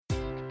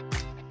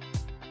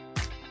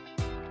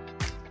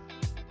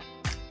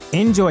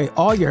Enjoy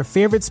all your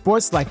favorite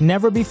sports like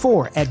never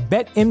before at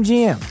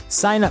BetMGM.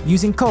 Sign up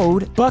using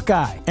code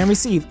Buckeye and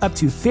receive up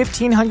to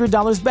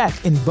 $1,500 back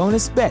in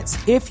bonus bets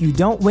if you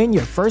don't win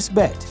your first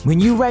bet. When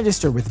you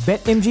register with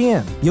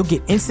BetMGM, you'll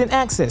get instant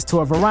access to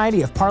a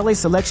variety of parlay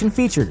selection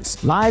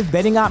features, live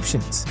betting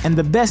options, and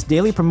the best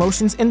daily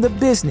promotions in the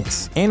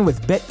business. And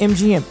with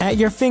BetMGM at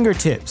your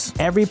fingertips,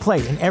 every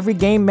play and every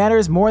game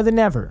matters more than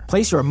ever.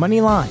 Place your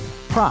money line,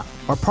 prop,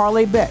 or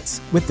parlay bets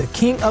with the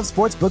king of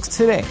sportsbooks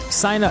today.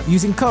 Sign up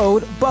using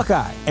code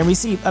Buckeye and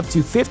receive up to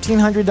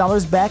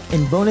 $1,500 back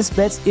in bonus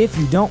bets if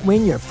you don't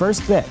win your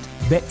first bet.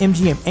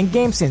 BetMGM and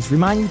GameSense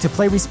remind you to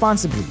play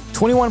responsibly.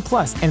 21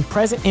 plus and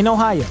present in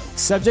Ohio,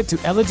 subject to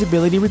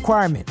eligibility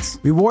requirements.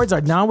 Rewards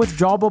are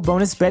non-withdrawable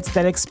bonus bets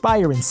that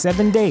expire in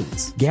 7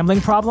 days. Gambling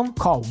problem?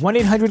 Call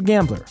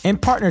 1-800-GAMBLER. In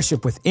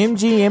partnership with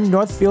MGM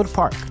Northfield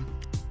Park.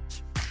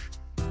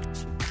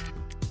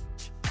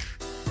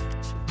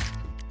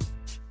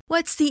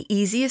 What's the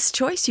easiest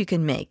choice you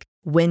can make?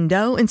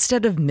 Window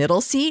instead of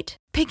middle seat?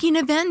 Picking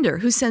a vendor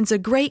who sends a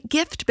great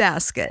gift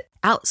basket?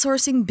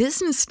 Outsourcing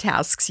business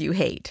tasks you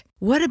hate?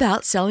 What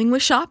about selling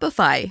with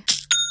Shopify?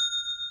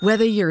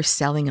 Whether you're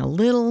selling a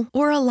little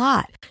or a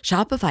lot,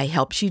 Shopify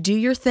helps you do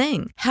your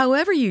thing,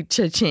 however you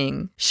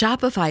cha-ching.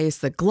 Shopify is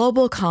the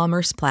global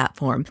commerce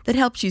platform that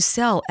helps you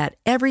sell at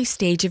every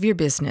stage of your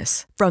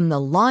business. From the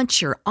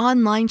launch your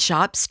online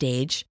shop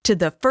stage to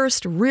the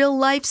first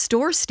real-life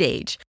store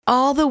stage,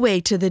 all the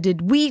way to the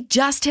did we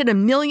just hit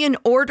 1 million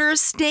orders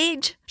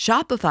stage.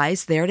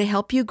 Shopify's there to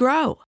help you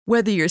grow.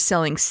 Whether you're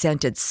selling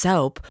scented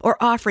soap or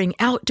offering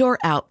outdoor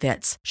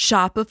outfits,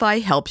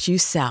 Shopify helps you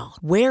sell.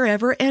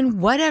 Wherever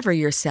and whatever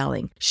you're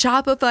selling,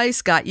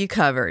 Shopify's got you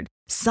covered.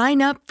 Sign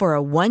up for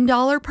a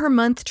 $1 per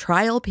month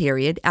trial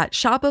period at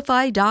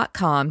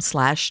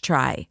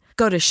shopify.com/try.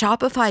 Go to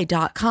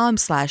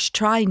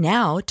shopify.com/try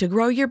now to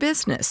grow your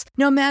business,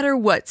 no matter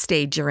what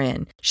stage you're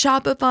in.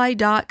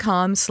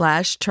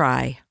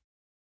 Shopify.com/try.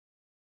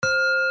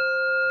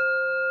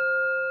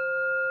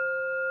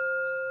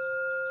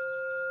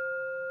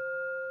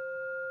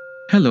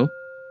 Hello,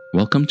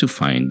 welcome to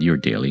Find Your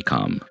Daily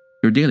Calm,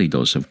 your daily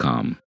dose of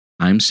calm.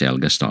 I'm Sel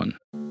Gaston.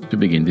 To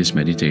begin this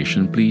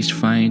meditation, please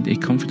find a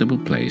comfortable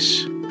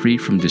place, free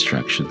from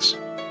distractions,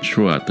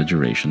 throughout the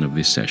duration of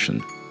this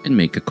session, and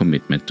make a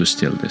commitment to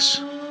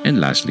stillness. And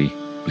lastly,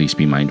 please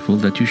be mindful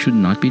that you should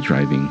not be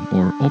driving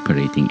or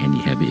operating any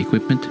heavy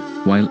equipment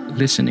while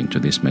listening to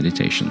this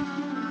meditation.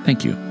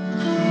 Thank you.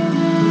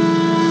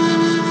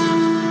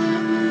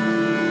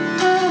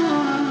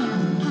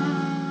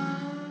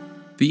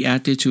 The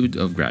attitude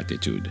of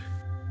gratitude.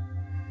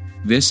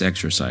 This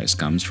exercise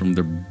comes from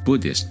the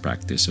Buddhist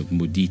practice of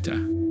mudita,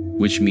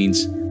 which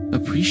means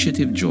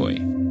appreciative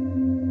joy.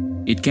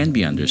 It can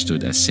be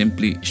understood as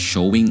simply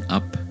showing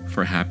up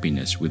for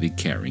happiness with a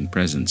caring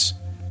presence.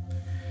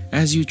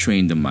 As you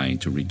train the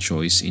mind to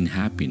rejoice in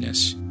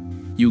happiness,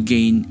 you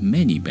gain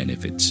many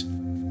benefits.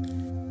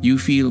 You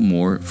feel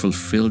more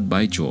fulfilled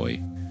by joy,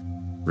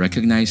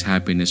 recognize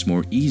happiness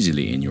more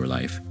easily in your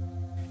life,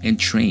 and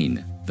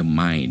train the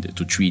mind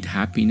to treat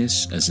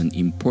happiness as an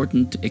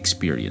important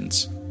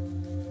experience.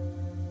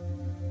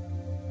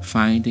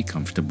 Find a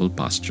comfortable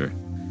posture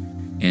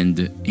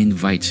and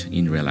invite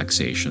in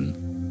relaxation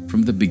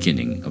from the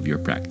beginning of your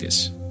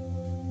practice.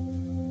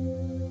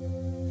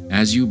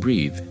 As you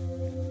breathe,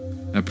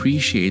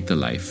 appreciate the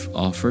life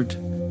offered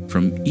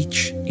from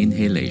each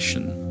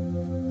inhalation.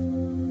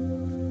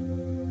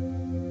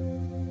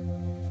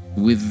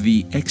 With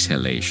the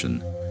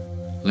exhalation,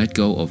 let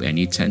go of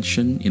any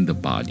tension in the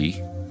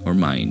body or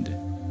mind.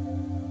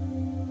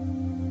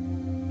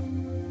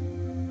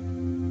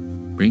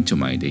 Bring to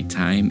mind a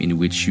time in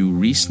which you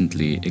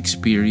recently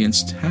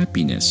experienced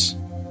happiness.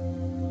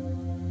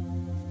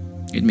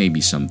 It may be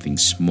something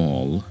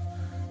small,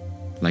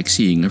 like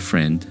seeing a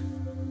friend,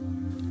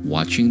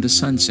 watching the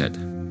sunset,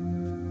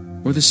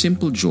 or the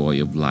simple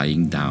joy of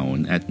lying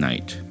down at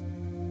night.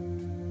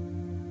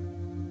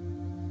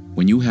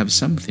 When you have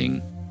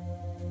something,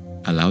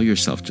 allow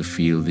yourself to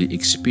feel the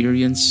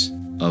experience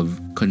of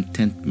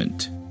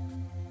contentment.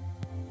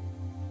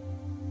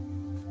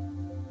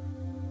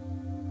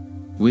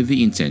 With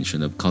the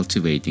intention of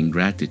cultivating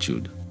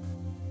gratitude,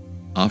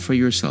 offer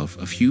yourself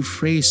a few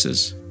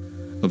phrases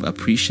of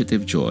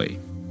appreciative joy.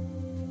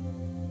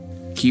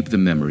 Keep the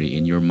memory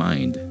in your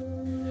mind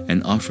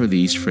and offer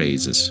these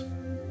phrases.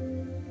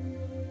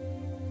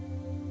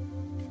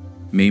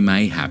 May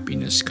my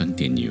happiness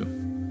continue.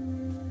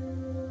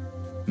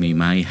 May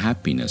my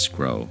happiness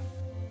grow.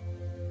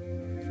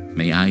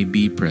 May I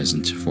be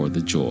present for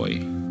the joy.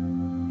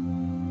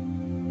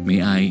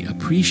 May I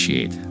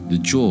appreciate the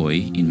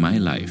joy in my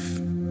life.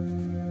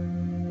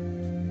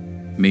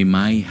 May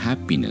my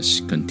happiness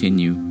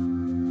continue.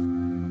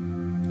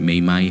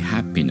 May my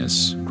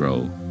happiness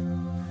grow.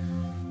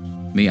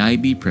 May I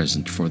be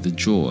present for the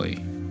joy.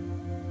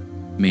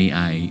 May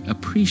I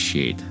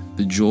appreciate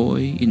the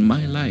joy in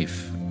my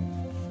life.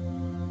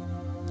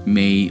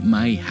 May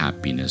my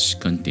happiness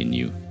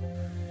continue.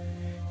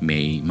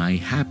 May my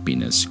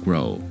happiness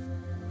grow.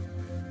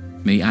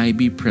 May I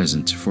be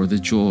present for the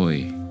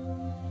joy.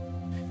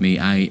 May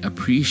I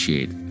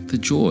appreciate the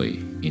joy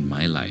in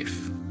my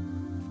life.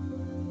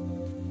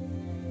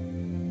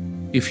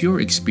 If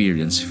your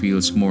experience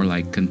feels more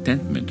like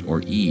contentment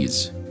or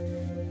ease,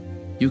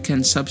 you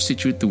can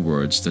substitute the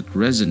words that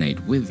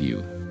resonate with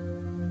you.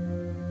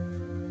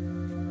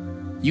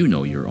 You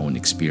know your own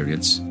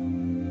experience,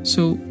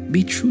 so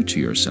be true to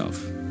yourself.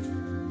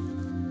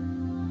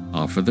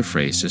 Offer the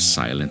phrases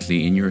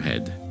silently in your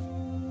head,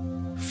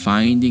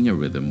 finding a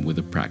rhythm with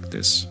the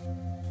practice.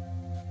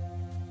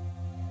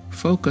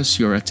 Focus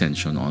your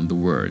attention on the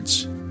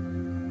words,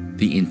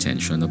 the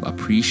intention of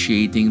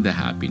appreciating the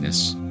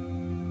happiness,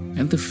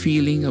 and the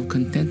feeling of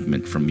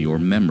contentment from your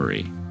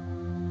memory.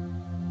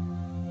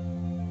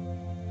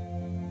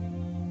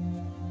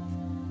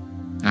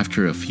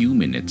 After a few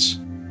minutes,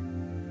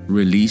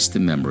 release the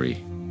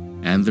memory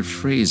and the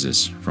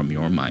phrases from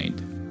your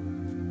mind.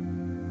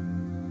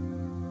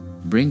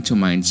 Bring to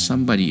mind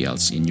somebody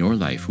else in your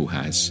life who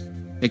has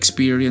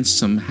experienced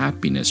some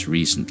happiness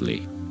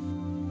recently.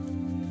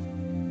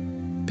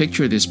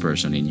 Picture this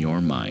person in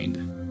your mind,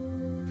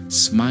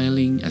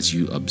 smiling as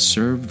you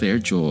observe their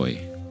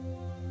joy.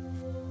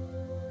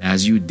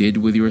 As you did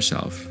with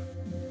yourself,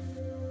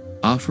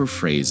 offer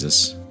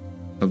phrases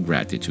of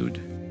gratitude.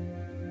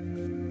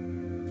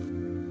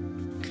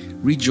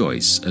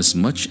 Rejoice as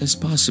much as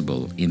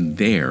possible in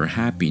their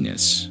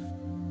happiness.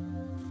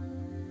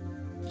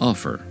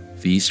 Offer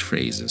these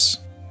phrases.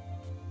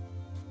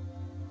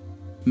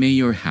 May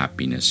your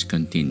happiness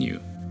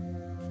continue.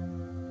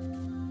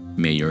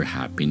 May your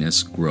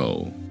happiness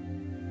grow.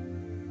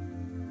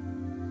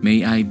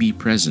 May I be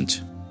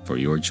present for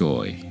your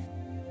joy.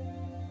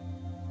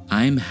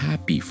 I'm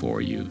happy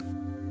for you.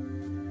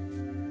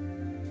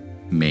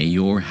 May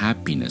your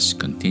happiness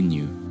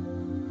continue.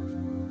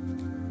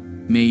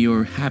 May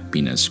your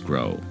happiness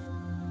grow.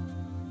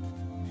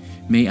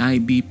 May I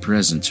be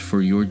present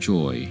for your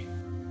joy.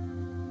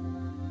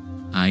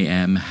 I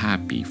am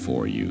happy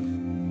for you.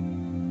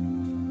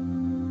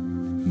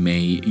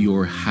 May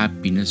your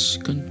happiness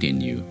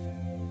continue.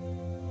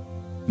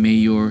 May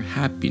your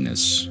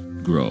happiness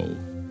grow.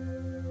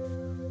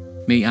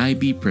 May I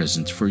be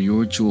present for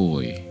your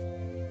joy.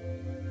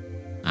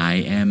 I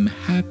am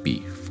happy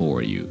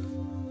for you.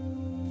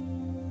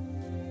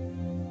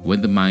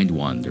 When the mind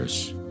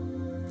wanders,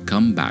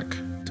 come back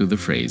to the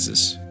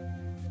phrases.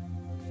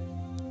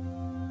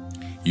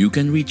 You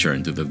can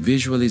return to the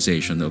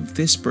visualization of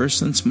this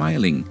person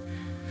smiling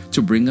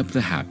to bring up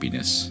the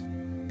happiness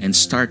and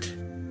start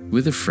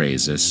with the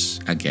phrases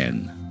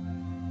again.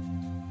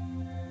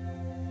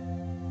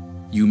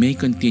 You may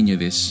continue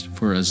this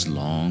for as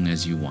long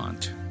as you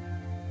want.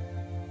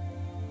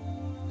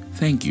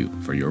 Thank you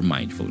for your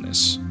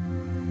mindfulness.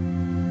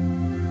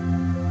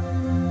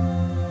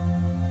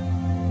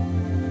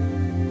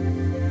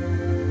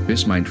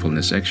 This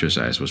mindfulness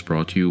exercise was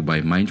brought to you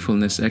by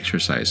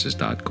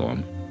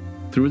mindfulnessexercises.com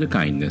through the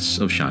kindness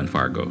of Sean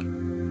Fargo.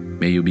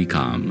 May you be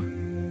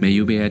calm, may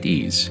you be at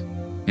ease,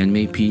 and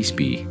may peace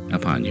be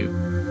upon you.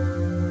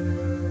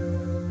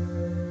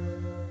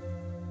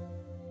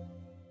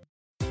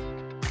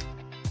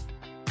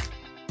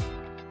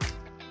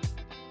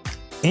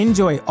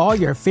 Enjoy all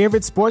your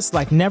favorite sports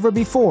like never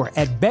before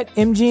at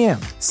BetMGM.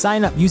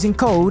 Sign up using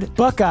code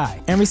Buckeye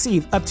and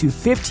receive up to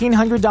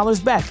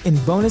 $1,500 back in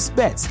bonus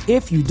bets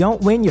if you don't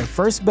win your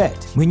first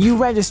bet. When you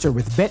register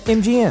with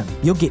BetMGM,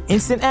 you'll get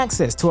instant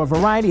access to a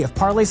variety of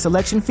parlay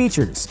selection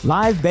features,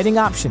 live betting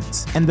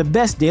options, and the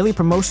best daily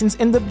promotions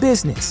in the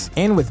business.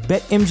 And with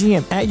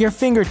BetMGM at your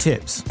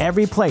fingertips,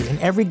 every play and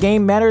every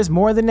game matters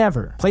more than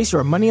ever. Place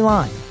your money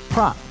line,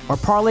 prop, or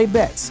parlay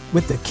bets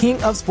with the king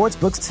of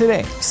sportsbooks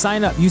today.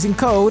 Sign up using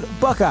code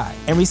Buckeye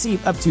and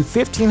receive up to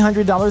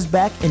 $1,500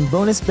 back in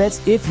bonus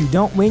bets if you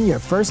don't win your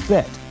first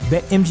bet.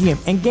 BetMGM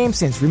and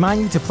GameSense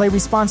remind you to play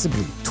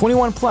responsibly.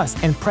 21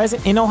 plus and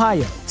present in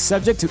Ohio,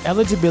 subject to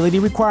eligibility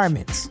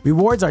requirements.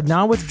 Rewards are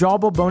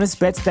non-withdrawable bonus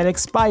bets that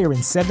expire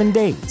in 7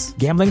 days.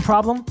 Gambling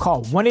problem?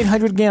 Call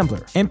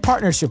 1-800-GAMBLER. In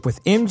partnership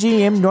with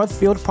MGM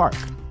Northfield Park.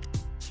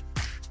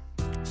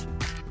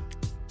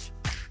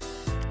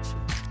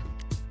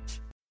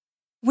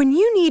 When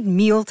you need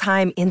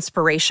mealtime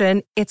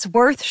inspiration, it's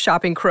worth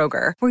shopping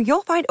Kroger, where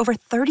you'll find over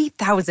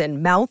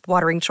 30,000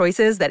 mouth-watering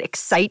choices that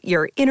excite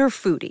your inner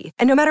foodie.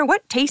 And no matter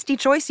what tasty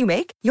choice you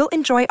make, you'll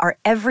enjoy our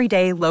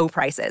everyday low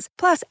prices,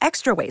 plus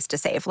extra ways to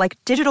save, like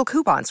digital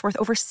coupons worth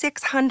over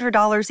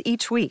 $600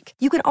 each week.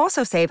 You can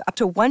also save up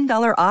to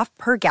 $1 off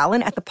per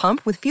gallon at the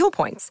pump with fuel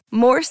points.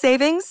 More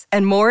savings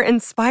and more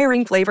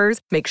inspiring flavors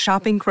make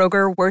shopping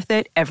Kroger worth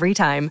it every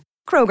time.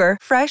 Kroger,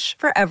 fresh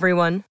for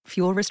everyone.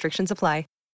 Fuel restrictions apply.